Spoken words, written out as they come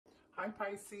Hi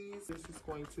Pisces, this is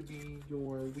going to be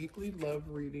your weekly love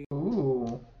reading.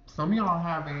 Ooh, some of y'all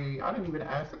have I didn't even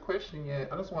ask the question yet.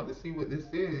 I just wanted to see what this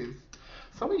is.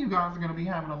 Some of you guys are going to be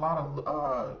having a lot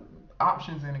of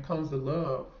options when it comes to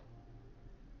love.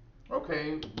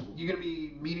 Okay, you're going to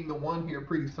be meeting the one here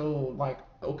pretty soon. Like,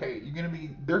 okay,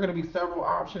 there are going to be several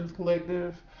options,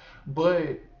 collective,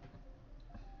 but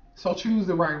so choose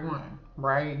the right one,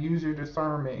 right? Use your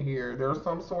discernment here. There's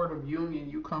some sort of union,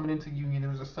 you coming into union.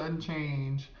 There's a sudden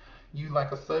change. You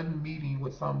like a sudden meeting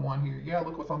with someone here. Yeah,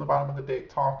 look what's on the bottom of the deck.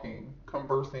 Talking,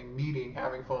 conversing, meeting,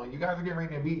 having fun. You guys are getting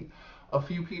ready to meet a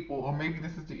few people, or maybe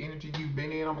this is the energy you've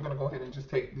been in. I'm going to go ahead and just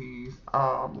take these.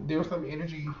 There's some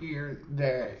energy here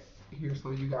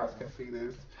so you guys can see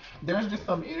this. There's just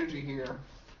some energy here,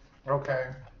 okay?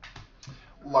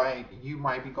 Like you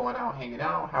might be going out, hanging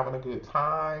out, having a good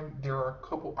time. There are a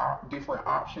couple different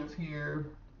options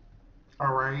here.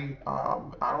 All right.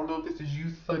 I don't know if this is you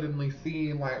suddenly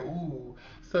seeing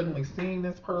suddenly seeing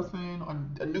this person,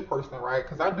 a new person, right?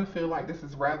 Because I do feel like this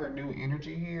is rather new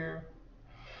energy here.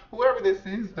 Whoever this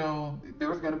is, though,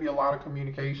 there's going to be a lot of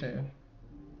communication.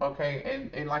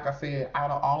 Okay, and like I said, out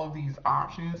of all of these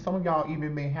options, some of y'all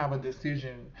even may have a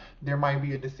decision. There might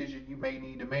be a decision you may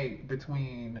need to make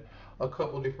between a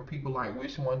couple different people, like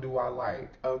which one do I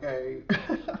like? Okay,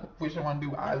 which one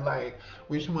do I like?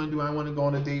 Which one do I want to go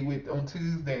on a date with on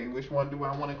Tuesday? Which one do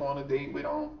I want to go on a date with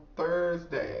on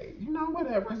Thursday? You know,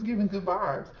 whatever. It's giving good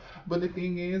vibes. But the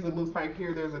thing is, it looks like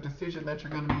here there's a decision that you're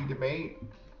gonna need to make.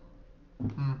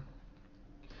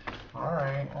 All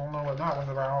right, I don't know what that was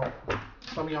about.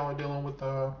 Some of y'all are dealing with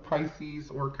a Pisces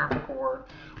or Capricorn,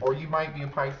 or you might be a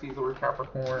Pisces or a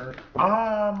Capricorn.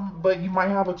 But you might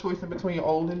have a choice in between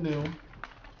old and new.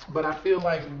 But I feel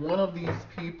like one of these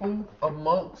people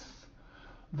amongst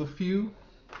the few,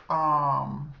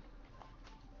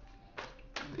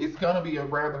 it's gonna be a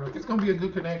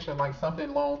good connection, like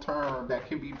something long term that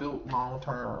can be built long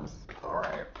terms. All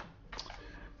right.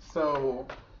 So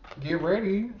get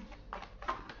ready.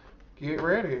 Get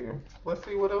ready. Let's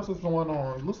see what else is going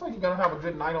on. Looks like you're gonna have a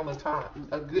good night on the town.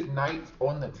 A good night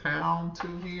on the town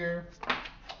too here.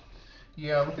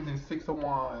 Yeah, look at this 6 of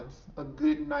Wands. A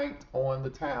good night on the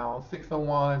town. 6 of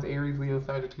Wands, Aries, Leo,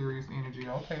 Sagittarius energy.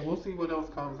 Okay, we'll see what else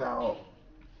comes out.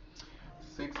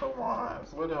 6 of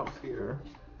Wands. What else here?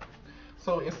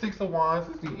 So in 6 of Wands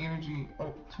is the energy.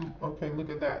 Okay, look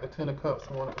at that. The 10 of Cups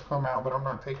wanted to come out, but I'm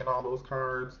not taking all those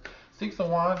cards. 6 of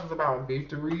Wands is about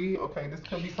victory. Okay, this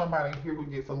could be somebody here who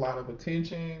gets a lot of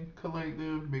attention,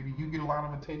 collective. Maybe you get a lot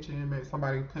of attention. Maybe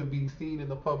somebody could be seen in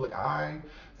the public eye.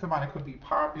 Somebody could be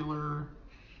popular.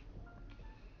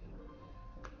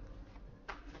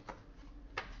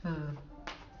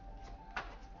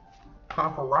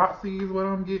 Paparazzi is what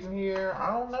I'm getting here.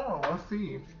 I don't know. Let's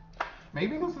see.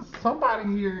 Maybe this is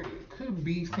somebody here could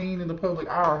be seen in the public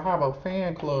eye or have a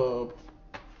fan club.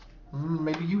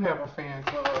 Maybe you have a fan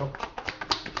club.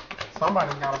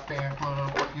 Somebody's got a fan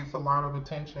club or gets a lot of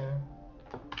attention.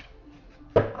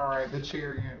 All right, the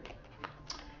Chariot.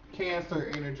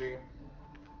 Cancer energy.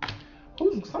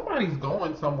 Somebody's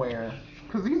going somewhere.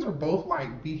 Because these are both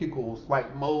like vehicles,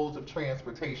 like modes of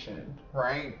transportation,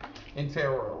 right? In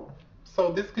tarot.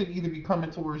 So this could either be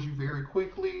coming towards you very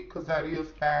quickly, because that is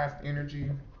fast energy.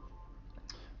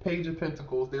 Page of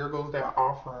Pentacles. There goes that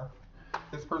offer.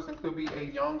 This person could be a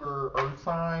younger earth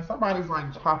sign. Somebody's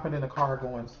like hopping in a car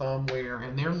going somewhere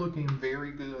and they're looking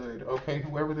very good. Okay,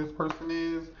 whoever this person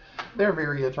is, they're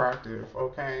very attractive.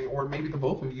 Okay, or maybe the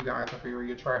both of you guys are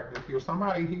very attractive. Here's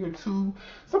somebody here too.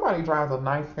 Somebody drives a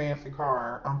nice fancy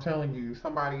car. I'm telling you,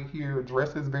 somebody here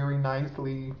dresses very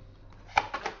nicely.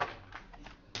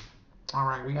 All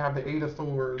right, we have the 8 of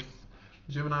Swords.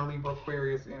 Gemini, Libra,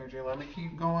 Aquarius energy. Let me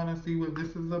keep going and see what this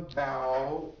is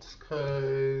about,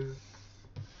 because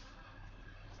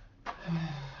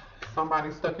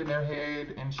somebody's stuck in their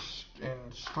head and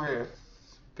stress,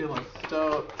 feeling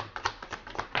stuck,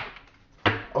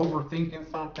 overthinking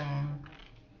something.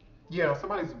 Yeah,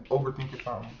 somebody's overthinking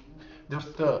something. They're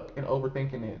stuck and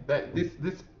overthinking it.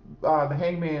 The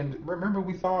Hangman. Remember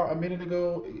we saw a minute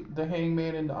ago the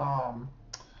Hangman and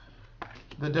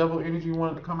the Devil energy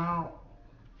wanted to come out.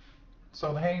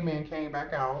 So the Hangman came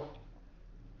back out.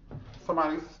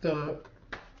 Somebody's stuck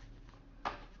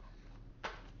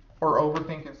or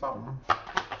overthinking something.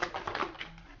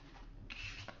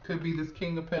 Could be this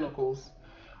King of Pentacles.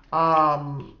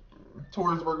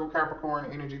 Taurus, Virgo,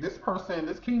 Capricorn energy. This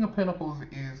King of Pentacles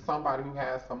is somebody who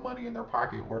has some money in their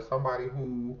pocket, or somebody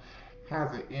who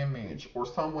has an image, or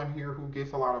someone here who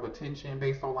gets a lot of attention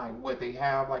based on like what they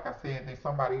have. Like I said, they're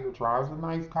somebody who drives a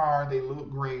nice car, they look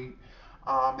great.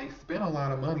 They spend a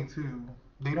lot of money too.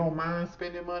 They don't mind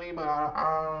spending money, but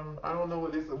I don't know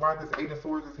what this why this Eight of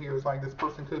Swords is here. It's like this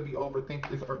person could be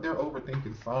overthinking, or they're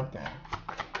overthinking something.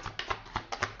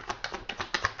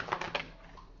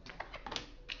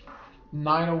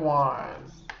 Nine of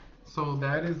Wands. So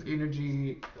that is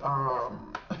energy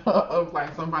of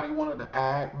like somebody wanted to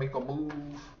act, make a move.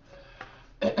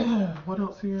 What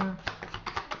else here?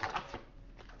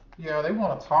 Yeah, they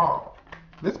want to talk.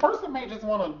 This person may just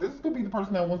want to. This could be the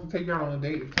person that wants to take you out on a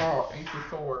date and talk. Ace of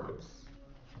Swords.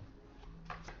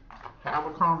 Have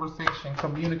a conversation,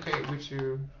 communicate with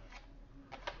you.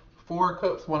 Four of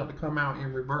Cups wanted to come out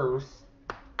in reverse.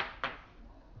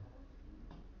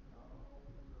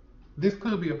 This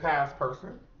could be a past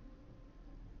person.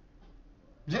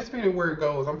 Just figure where it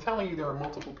goes. I'm telling you, there are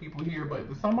multiple people here, but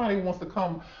if somebody wants to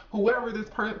come, whoever this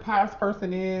past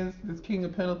person is, this King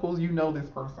of Pentacles, you know this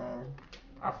person.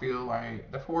 I feel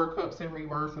like the Four of Cups in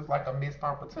reverse is like a missed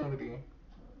opportunity.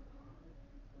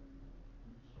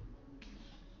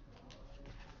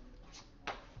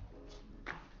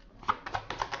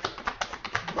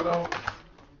 What else?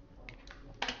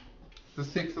 The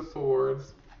Six of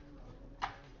Swords.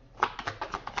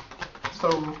 So,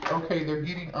 okay, they're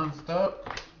getting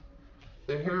unstuck.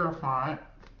 They're terrified.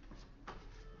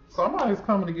 Somebody's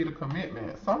coming to get a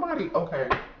commitment. Somebody, okay.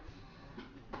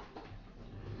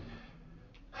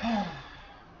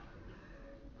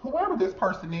 Whoever this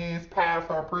person is, past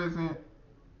or present,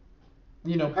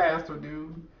 you know, past or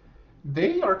due,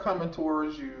 they are coming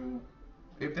towards you.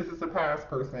 If this is a past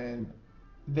person,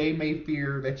 they may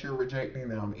fear that you're rejecting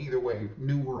them either way,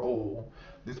 new or old.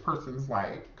 This person's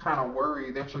like kind of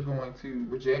worried that you're going to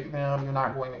reject them. You're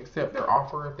not going to accept their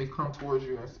offer if they come towards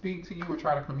you and speak to you or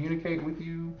try to communicate with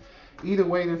you. Either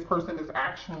way, this person is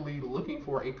actually looking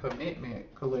for a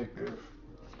commitment, collective.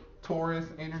 Taurus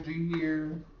energy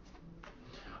here.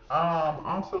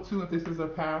 Also too, if this is a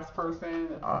past person,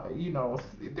 you know,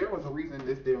 there was a reason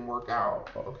this didn't work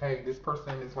out. Okay, this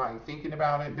person is like thinking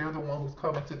about it. They're the one who's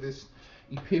coming to this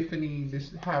epiphany,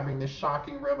 this having this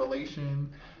shocking revelation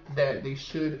that they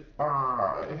should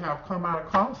have come out of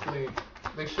conflict.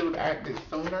 They should have acted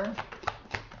sooner.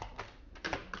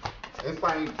 It's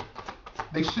like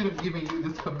they should have given you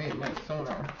this commitment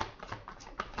sooner.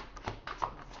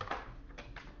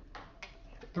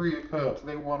 Three of Cups,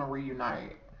 they want to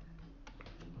reunite.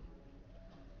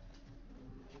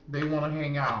 They want to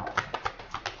hang out.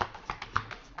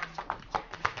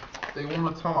 They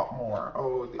want to talk more.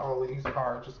 Oh, all of these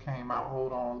cards just came out.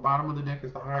 Hold on. Bottom of the deck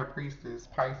is the High Priestess.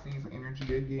 Pisces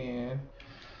energy again.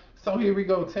 So here we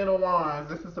go. Ten of Wands.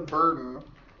 This is a burden.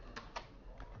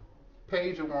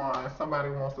 Page of Wands. Somebody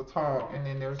wants to talk. And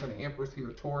then there's an Empress here.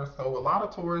 Taurus. So a lot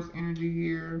of Taurus energy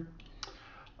here.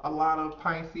 A lot of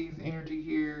Pisces energy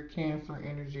here. Cancer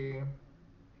energy.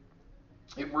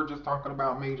 If we're just talking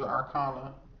about major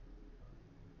arcana.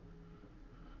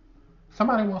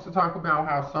 Somebody wants to talk about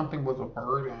how something was a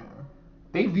burden.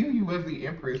 They view you as the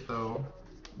Empress, though.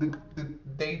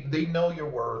 They know your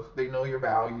worth. They know your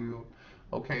value.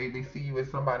 Okay, they see you as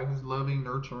somebody who's loving,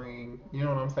 nurturing. You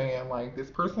know what I'm saying? Like,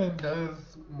 this person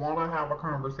does want to have a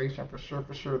conversation for sure,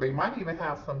 for sure. They might even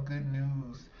have some good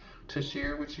news to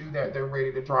share with you that they're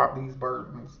ready to drop these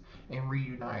burdens and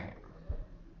reunite.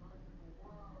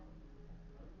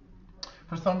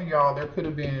 For some of y'all, there could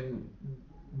have been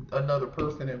another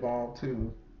person involved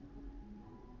too.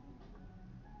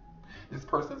 This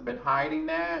person's been hiding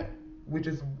that, which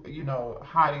is, you know,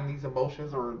 hiding these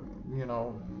emotions, or, you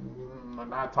know,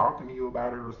 not talking to you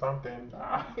about it or something.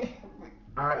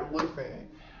 I listen.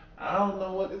 I don't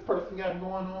know what this person got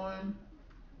going on,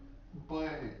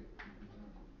 but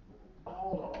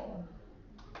hold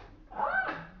on.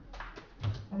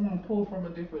 I'm gonna pull from a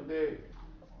different deck.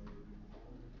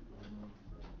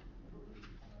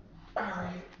 All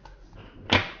right.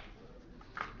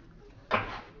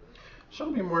 Show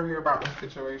me more here about this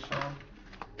situation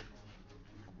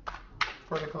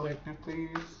for the collective, please.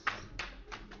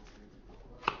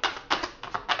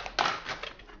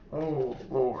 Oh,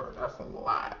 Lord, that's a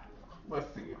lot.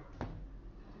 Let's see.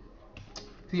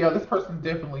 So, yeah, this person's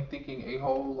definitely thinking a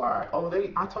whole lot. Oh,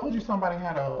 I told you somebody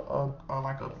had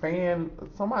like a fan.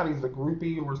 Somebody's a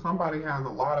groupie, or somebody has a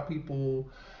lot of people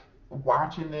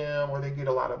watching them, or they get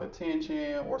a lot of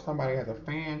attention, or somebody has a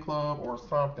fan club or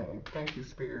something. Thank you,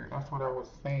 Spirit. That's what I was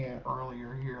saying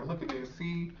earlier here. Look at this.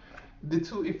 See, the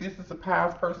two, if this is a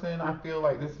past person, I feel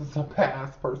like this is a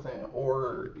past person,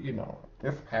 or, you know,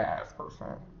 this past person.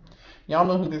 Y'all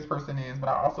know who this person is, but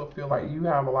I also feel like you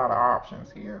have a lot of options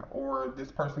here. Or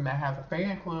this person that has a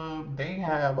fan club, they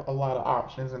have a lot of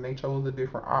options and they chose a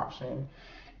different option.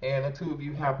 and the two of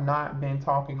you have not been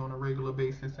talking on a regular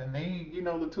basis, and they,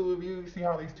 the two of you, see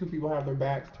how these two people have their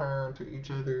backs turned to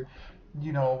each other,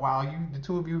 while the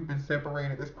two of you have been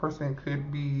separated. This person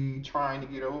could be trying to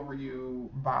get over you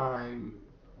by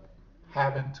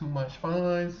having too much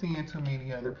fun, seeing too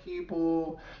many other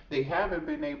people. They haven't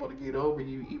been able to get over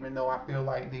you, even though I feel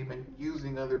like they've been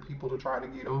using other people to try to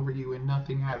get over you, and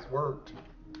nothing has worked.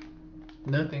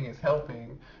 Nothing is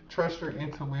helping. Trust your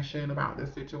intuition about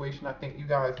this situation. I think you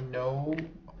guys know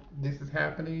this is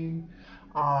happening.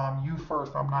 You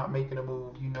first, I'm not making a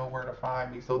move. You know where to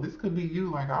find me. So this could be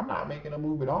you, like, I'm not making a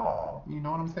move at all. You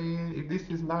know what I'm saying? If this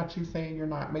is not you saying you're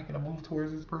not making a move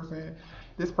towards this person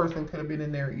could have been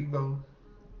in their ego.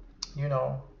 You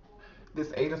know,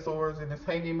 this Eight of Swords and this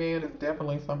Hanging Man is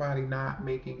definitely somebody not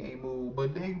making a move,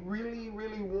 but they really,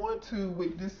 really want to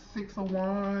with this Six of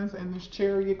Wands and this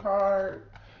Chariot card.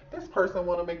 This person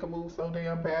want to make a move so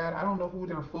damn bad. I don't know who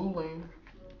they're fooling.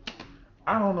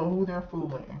 I don't know who they're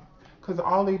fooling, because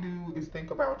all they do is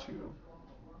think about you.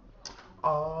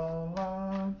 All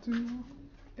I do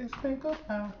is think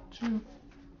about you.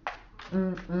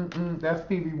 That's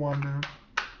Stevie Wonder.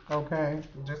 Okay,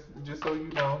 just so you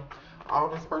know, all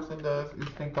this person does is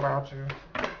think about you.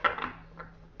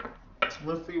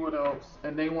 Let's see what else.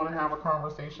 And they want to have a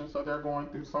conversation, so they're going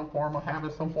through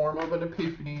having some form of an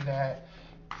epiphany that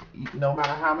no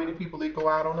matter how many people they go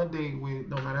out on a date with,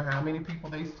 no matter how many people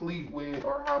they sleep with,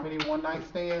 or how many one night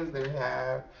stands they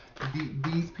have,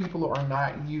 these people are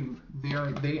not you.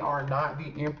 They are not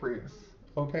the Empress.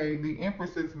 Okay, the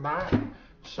Empress is not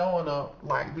showing up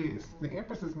like this. The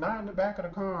Empress is not in the back of the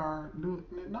car.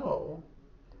 No,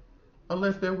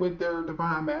 unless they're with their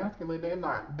divine masculine, they're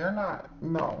not.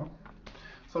 No.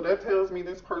 So that tells me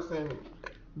this person,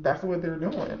 that's what they're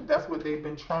doing. That's what they've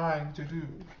been trying to do.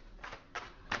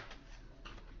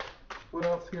 What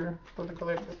else here for the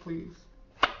collective, please?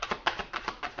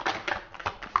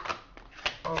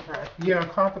 Okay. Yeah,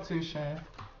 competition.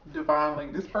 Divinely.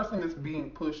 This person is being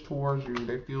pushed towards you.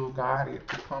 They feel guided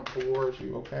to come towards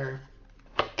you, okay?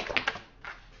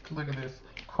 Look at this.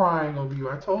 Crying over you.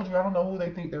 I told you, I don't know who they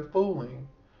think they're fooling.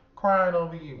 Crying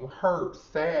over you. Hurt,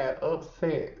 sad,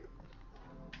 upset.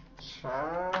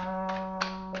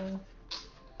 Child.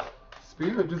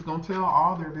 Spirit just gonna tell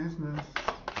all their business.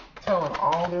 Telling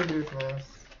all their business.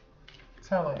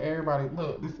 Telling everybody,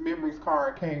 look, this memories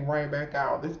card came right back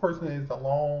out. This person is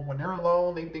alone. When they're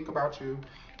alone, they think about you.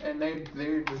 And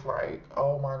they're just like,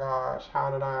 oh my gosh,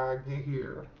 how did I get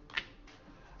here?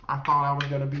 I thought I was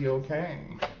gonna be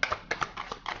okay.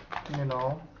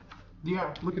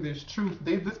 Yeah, look at this truth.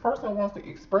 This person wants to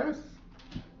express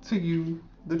to you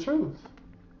the truth.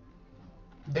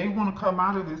 They want to come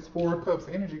out of this Four of Cups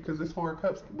energy, because this Four of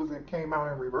Cups came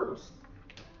out in reverse.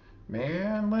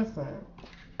 Man, listen.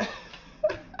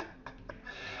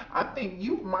 I think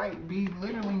you might be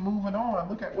literally moving on.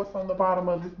 Look at what's on the bottom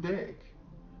of this deck.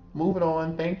 Moving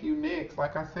on. Thank you, next.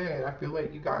 Like I said, I feel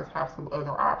like you guys have some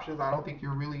other options. I don't think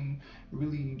you're really,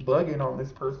 really bugging on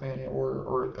this person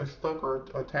or stuck or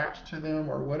attached to them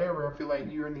or whatever. I feel like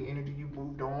you're in the energy. You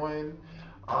moved on.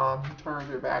 You turned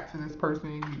your back to this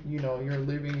person. You're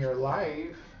living your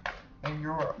life, and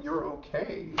you're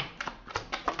okay.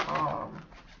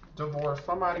 Divorce.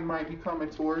 Somebody might be coming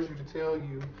towards you to tell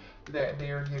you that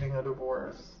they're getting a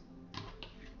divorce,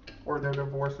 or their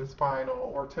divorce is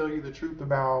final, or tell you the truth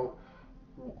about,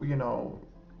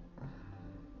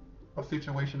 a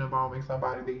situation involving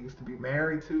somebody they used to be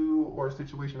married to, or a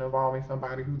situation involving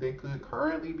somebody who they could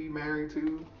currently be married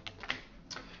to.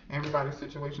 Everybody's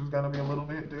situation is going to be a little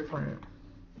bit different.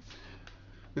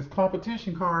 This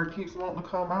competition card keeps wanting to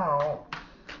come out.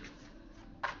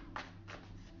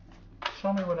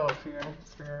 Show me what else here,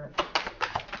 Spirit.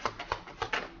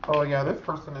 Oh yeah, this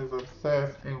person is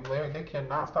obsessed, and they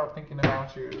cannot stop thinking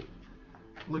about you.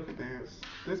 Look at this.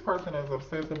 This person is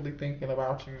obsessively thinking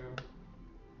about you.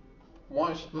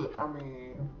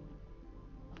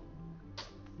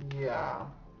 Yeah.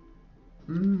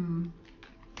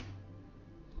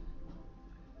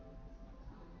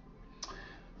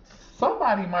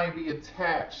 Somebody might be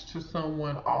attached to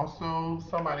someone also.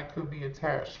 Somebody could be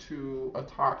attached to a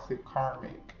toxic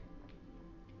karmic.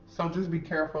 So just be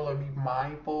careful and be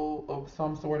mindful of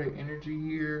some sort of energy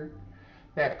here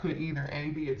that could either A,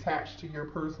 be attached to your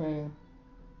person,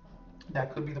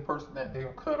 that could be the person that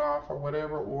they'll cut off or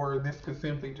whatever, or this could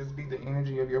simply just be the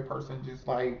energy of your person just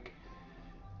like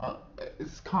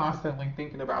it's constantly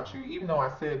thinking about you. Even though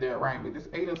I said that right, but this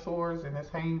Eight of Swords and this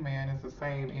Hangman is the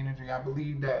same energy. I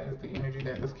believe that is the energy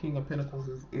that this King of Pentacles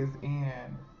is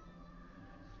in.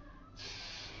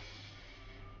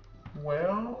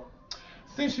 Well,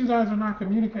 Since you guys are not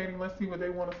communicating, let's see what they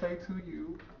want to say to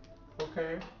you.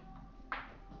 Okay.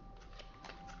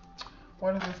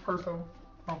 What does this person,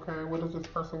 okay, what does this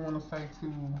person want to say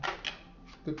to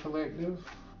the collective?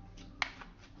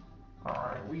 All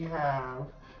right, we have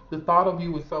the thought of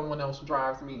you with someone else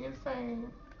drives me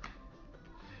insane,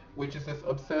 which is this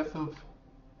obsessive,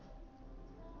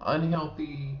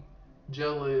 unhealthy,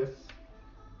 jealous,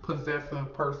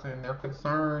 possessive person. They're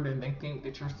concerned and they think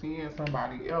that you're seeing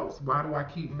somebody else. Why do I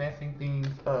keep messing things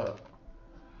up?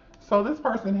 So this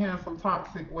person has some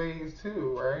toxic ways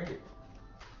too, right?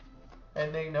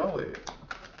 And they know it.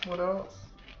 What else?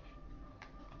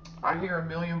 I hear a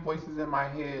million voices in my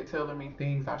head telling me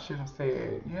things I should have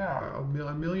said. Yeah,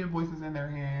 a million voices in their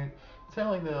head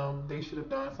telling them they should have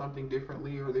done something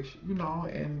differently, or they should,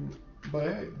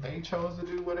 but they chose to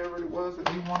do whatever it was that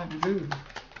they wanted to do.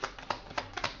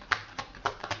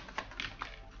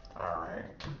 All right.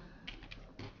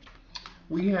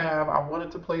 We have, I wanted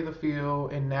to play the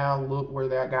field, and now look where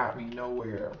that got me.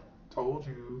 Nowhere. Told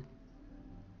you.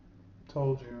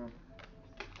 Told you.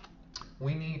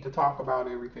 We need to talk about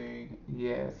everything.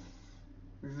 Yes.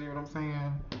 You see what I'm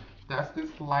saying? That's this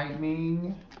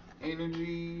lightning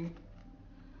energy.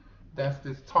 That's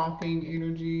this talking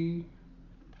energy.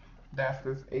 That's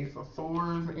this Ace of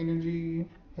Swords energy.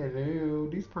 Hello.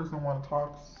 This person want to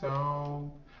talk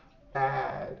so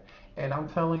bad. And I'm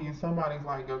telling you, somebody's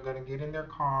like, they're going to get in their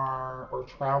car or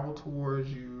travel towards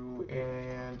you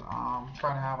and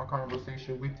try to have a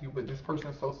conversation with you. But this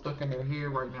person's so stuck in their head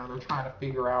right now, they're trying to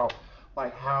figure out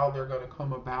like how they're going to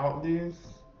come about this.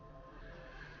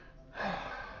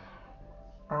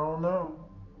 I don't know.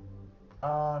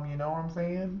 You know what I'm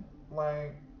saying?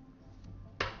 Like,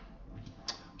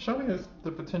 show me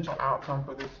the potential outcome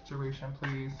for this situation,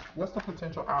 please. What's the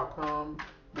potential outcome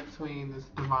between this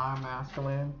divine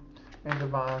masculine and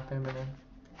divine feminine?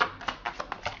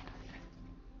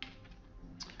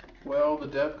 Well, the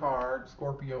death card,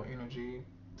 Scorpio energy.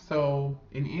 So,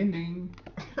 an ending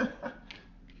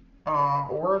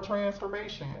or a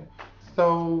transformation.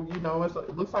 So,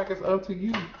 it looks like it's up to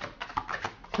you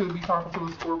to be talking to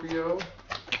a Scorpio.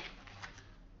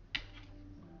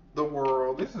 The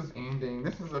world. This is ending.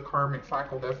 This is a karmic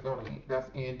cycle that's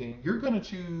ending. You're gonna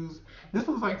choose. This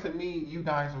looks like to me you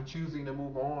guys are choosing to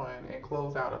move on and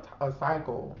close out a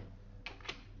cycle.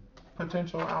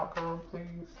 Potential outcome,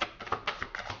 please.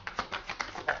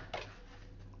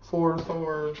 Four of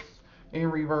Swords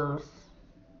in reverse.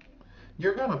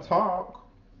 You're gonna talk,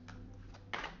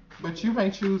 but you may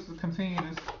choose to continue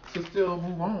to still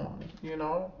move on.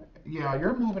 Yeah,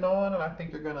 you're moving on, and I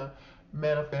think you're gonna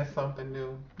manifest something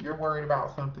new. You're worried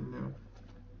about something new.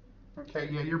 Okay,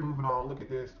 yeah, you're moving on. Look at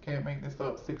this. Can't make this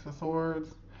up. Six of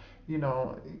Swords.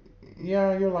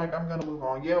 Yeah, you're like, I'm gonna move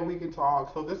on. Yeah, we can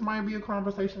talk. So this might be a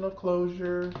conversation of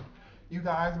closure. You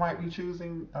guys might be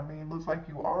choosing. I mean, it looks like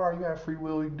you are. You have free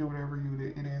will. You can do whatever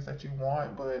it is that you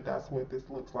want. But that's what this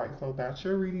looks like. So that's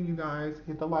your reading, you guys.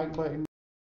 Hit the like button.